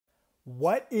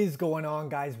What is going on,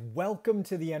 guys? Welcome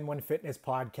to the N1 Fitness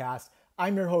Podcast.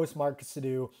 I'm your host, Marcus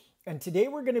Sadu, and today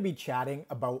we're going to be chatting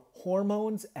about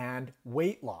hormones and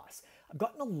weight loss. I've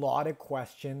gotten a lot of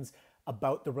questions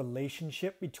about the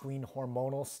relationship between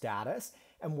hormonal status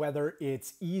and whether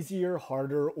it's easier,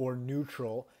 harder, or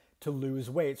neutral to lose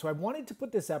weight. So I wanted to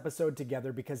put this episode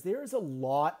together because there is a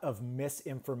lot of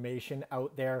misinformation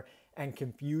out there and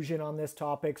confusion on this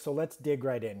topic. So let's dig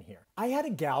right in here. I had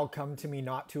a gal come to me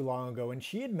not too long ago and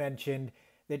she had mentioned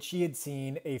that she had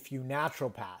seen a few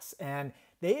naturopaths and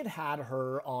they had had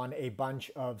her on a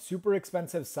bunch of super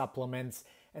expensive supplements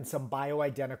and some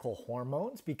bioidentical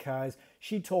hormones because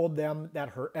she told them that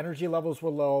her energy levels were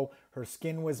low, her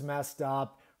skin was messed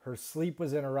up, her sleep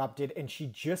was interrupted, and she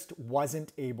just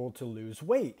wasn't able to lose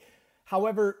weight.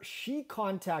 However, she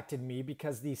contacted me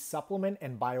because the supplement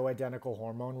and bioidentical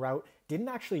hormone route didn't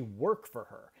actually work for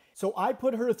her. So I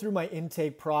put her through my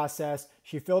intake process.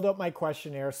 She filled out my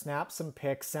questionnaire, snapped some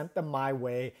pics, sent them my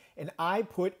way, and I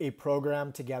put a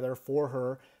program together for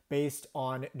her based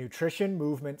on nutrition,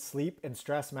 movement, sleep, and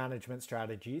stress management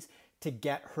strategies to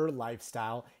get her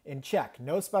lifestyle in check.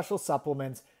 No special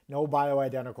supplements, no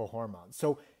bioidentical hormones.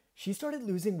 So she started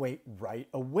losing weight right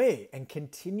away and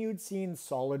continued seeing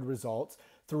solid results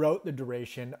throughout the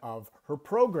duration of her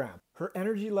program. Her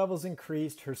energy levels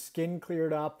increased, her skin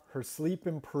cleared up, her sleep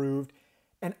improved.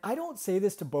 And I don't say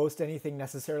this to boast anything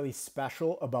necessarily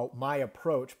special about my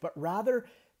approach, but rather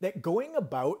that going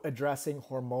about addressing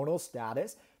hormonal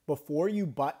status before you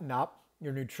button up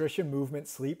your nutrition, movement,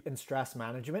 sleep, and stress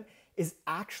management is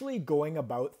actually going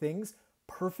about things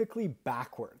perfectly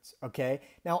backwards, okay?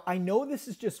 Now, I know this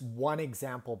is just one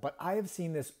example, but I have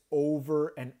seen this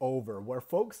over and over where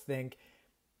folks think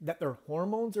that their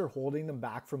hormones are holding them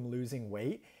back from losing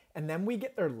weight, and then we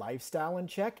get their lifestyle in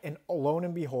check, and lo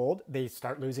and behold, they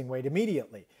start losing weight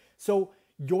immediately. So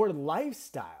your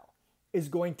lifestyle is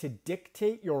going to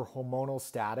dictate your hormonal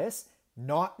status,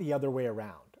 not the other way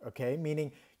around, okay?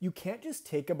 Meaning you can't just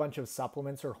take a bunch of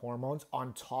supplements or hormones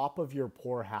on top of your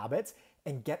poor habits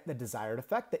and get the desired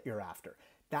effect that you're after.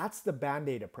 That's the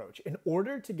Band-Aid approach. In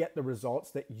order to get the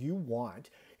results that you want,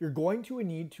 you're going to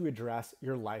need to address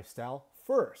your lifestyle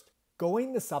first.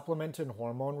 Going the supplement and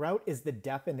hormone route is the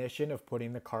definition of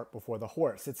putting the cart before the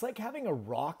horse. It's like having a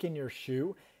rock in your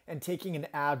shoe and taking an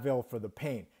Advil for the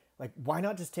pain. Like, why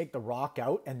not just take the rock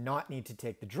out and not need to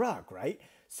take the drug, right?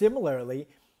 Similarly,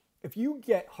 if you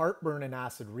get heartburn and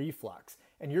acid reflux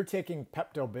and you're taking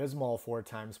Pepto-Bismol 4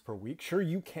 times per week, sure,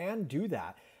 you can do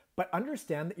that, but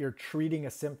understand that you're treating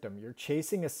a symptom. You're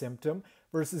chasing a symptom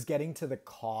versus getting to the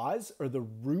cause or the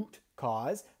root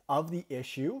cause of the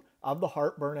issue of the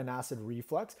heartburn and acid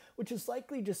reflux, which is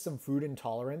likely just some food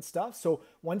intolerance stuff. So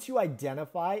once you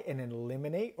identify and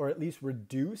eliminate or at least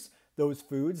reduce those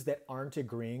foods that aren't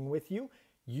agreeing with you,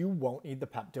 you won't need the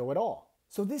Pepto at all.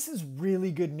 So this is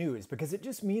really good news because it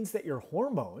just means that your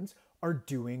hormones are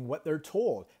doing what they're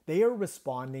told. They are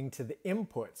responding to the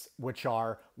inputs, which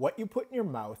are what you put in your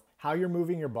mouth, how you're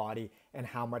moving your body, and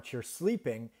how much you're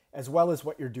sleeping, as well as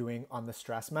what you're doing on the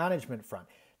stress management front.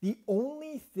 The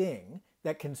only thing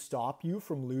that can stop you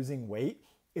from losing weight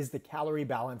is the calorie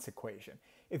balance equation.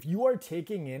 If you are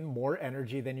taking in more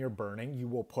energy than you're burning, you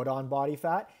will put on body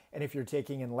fat. And if you're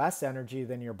taking in less energy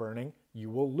than you're burning, you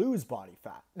will lose body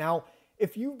fat. Now,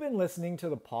 if you've been listening to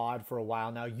the pod for a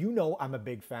while now, you know I'm a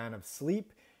big fan of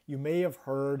sleep. You may have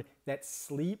heard that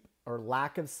sleep or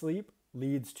lack of sleep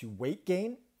leads to weight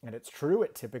gain, and it's true,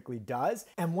 it typically does.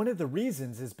 And one of the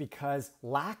reasons is because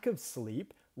lack of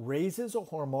sleep raises a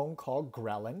hormone called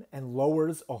ghrelin and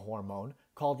lowers a hormone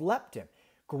called leptin.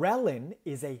 Ghrelin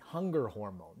is a hunger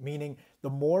hormone, meaning the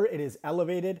more it is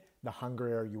elevated, the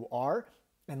hungrier you are,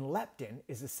 and leptin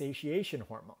is a satiation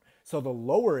hormone. So the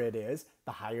lower it is,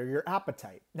 the higher your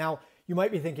appetite. Now, you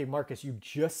might be thinking, Marcus, you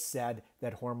just said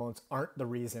that hormones aren't the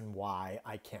reason why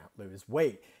I can't lose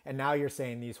weight. And now you're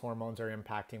saying these hormones are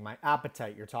impacting my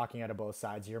appetite. You're talking out of both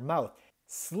sides of your mouth.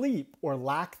 Sleep or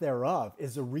lack thereof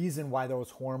is the reason why those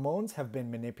hormones have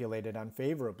been manipulated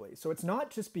unfavorably. So it's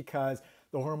not just because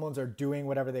the hormones are doing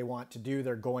whatever they want to do,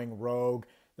 they're going rogue,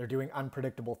 they're doing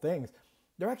unpredictable things.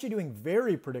 They're actually doing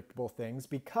very predictable things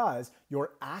because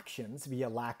your actions via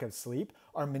lack of sleep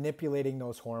are manipulating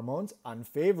those hormones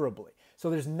unfavorably.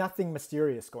 So there's nothing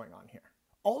mysterious going on here.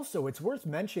 Also, it's worth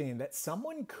mentioning that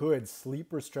someone could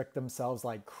sleep restrict themselves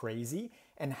like crazy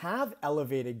and have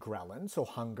elevated ghrelin, so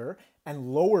hunger,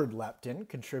 and lowered leptin,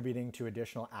 contributing to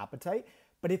additional appetite.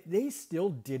 But if they still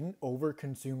didn't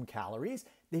overconsume calories,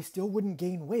 they still wouldn't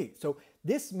gain weight. So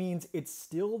this means it's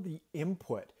still the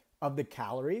input of the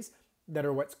calories that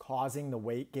are what's causing the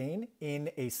weight gain in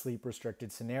a sleep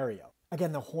restricted scenario.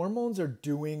 Again, the hormones are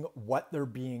doing what they're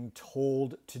being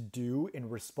told to do in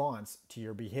response to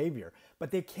your behavior,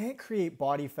 but they can't create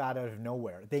body fat out of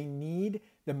nowhere. They need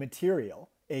the material,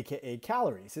 aka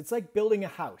calories. It's like building a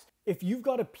house. If you've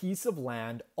got a piece of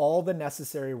land, all the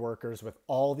necessary workers with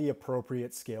all the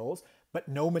appropriate skills, but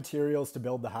no materials to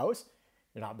build the house,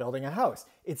 you're not building a house.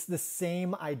 It's the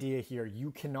same idea here.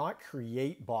 You cannot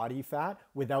create body fat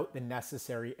without the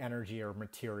necessary energy or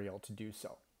material to do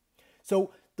so.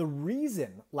 So the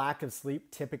reason lack of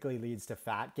sleep typically leads to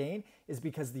fat gain is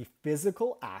because the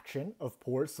physical action of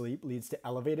poor sleep leads to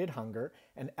elevated hunger,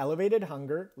 and elevated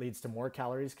hunger leads to more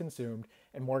calories consumed,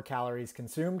 and more calories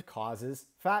consumed causes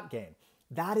fat gain.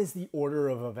 That is the order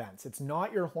of events. It's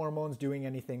not your hormones doing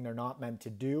anything they're not meant to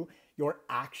do. Your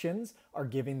actions are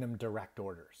giving them direct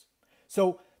orders.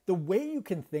 So the way you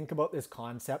can think about this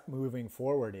concept moving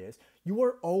forward is you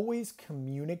are always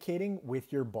communicating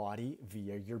with your body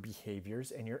via your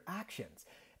behaviors and your actions.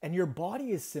 And your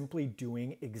body is simply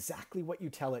doing exactly what you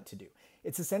tell it to do.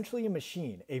 It's essentially a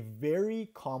machine, a very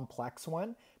complex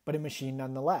one, but a machine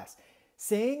nonetheless.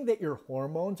 Saying that your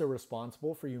hormones are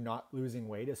responsible for you not losing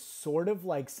weight is sort of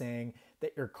like saying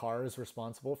that your car is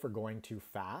responsible for going too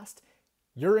fast.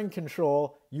 You're in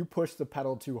control, you push the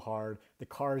pedal too hard, the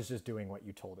car is just doing what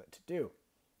you told it to do.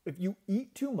 If you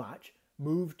eat too much,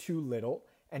 move too little,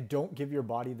 and don't give your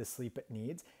body the sleep it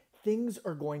needs, things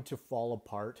are going to fall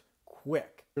apart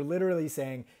quick. You're literally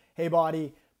saying, hey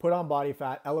body, put on body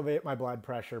fat, elevate my blood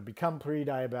pressure, become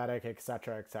pre-diabetic,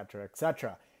 etc., etc.,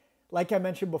 etc. Like I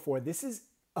mentioned before, this is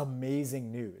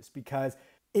amazing news because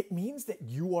it means that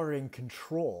you are in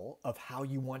control of how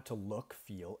you want to look,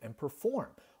 feel, and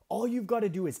perform. All you've got to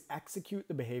do is execute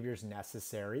the behaviors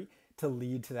necessary to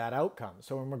lead to that outcome.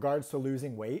 So in regards to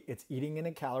losing weight, it's eating in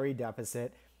a calorie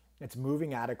deficit, it's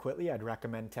moving adequately, I'd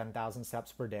recommend 10,000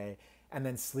 steps per day, and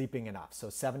then sleeping enough. So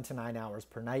 7 to 9 hours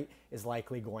per night is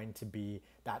likely going to be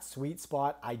that sweet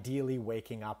spot, ideally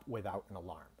waking up without an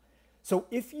alarm. So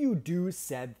if you do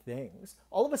said things,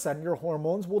 all of a sudden your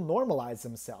hormones will normalize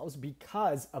themselves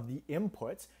because of the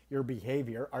inputs your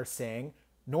behavior are saying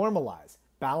normalize,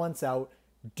 balance out,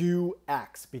 do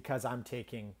X because I'm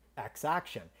taking X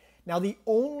action. Now, the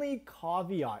only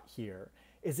caveat here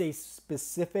is a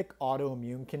specific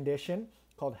autoimmune condition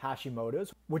called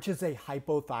Hashimoto's, which is a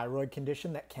hypothyroid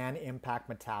condition that can impact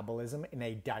metabolism in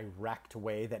a direct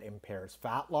way that impairs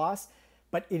fat loss.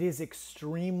 But it is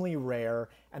extremely rare,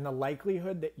 and the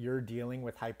likelihood that you're dealing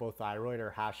with hypothyroid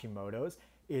or Hashimoto's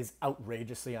is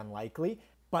outrageously unlikely.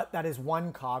 But that is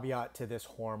one caveat to this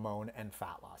hormone and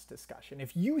fat loss discussion.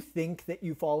 If you think that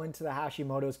you fall into the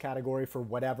Hashimoto's category for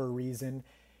whatever reason,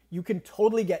 you can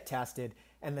totally get tested.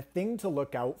 And the thing to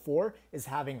look out for is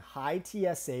having high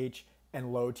TSH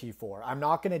and low T4. I'm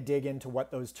not going to dig into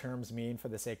what those terms mean for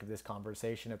the sake of this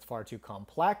conversation. It's far too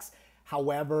complex.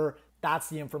 However, that's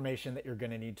the information that you're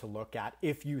going to need to look at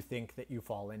if you think that you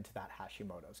fall into that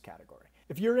Hashimoto's category.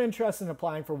 If you're interested in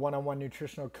applying for one-on-one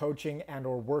nutritional coaching and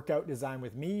or workout design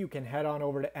with me, you can head on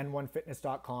over to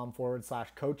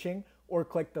n1fitness.com/coaching or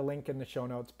click the link in the show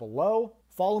notes below.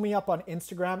 Follow me up on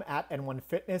Instagram at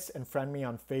n1fitness and friend me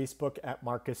on Facebook at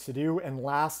Marcus Sadu. And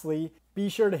lastly, be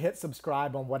sure to hit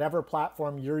subscribe on whatever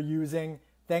platform you're using.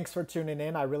 Thanks for tuning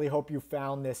in. I really hope you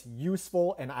found this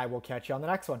useful, and I will catch you on the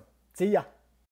next one. See ya.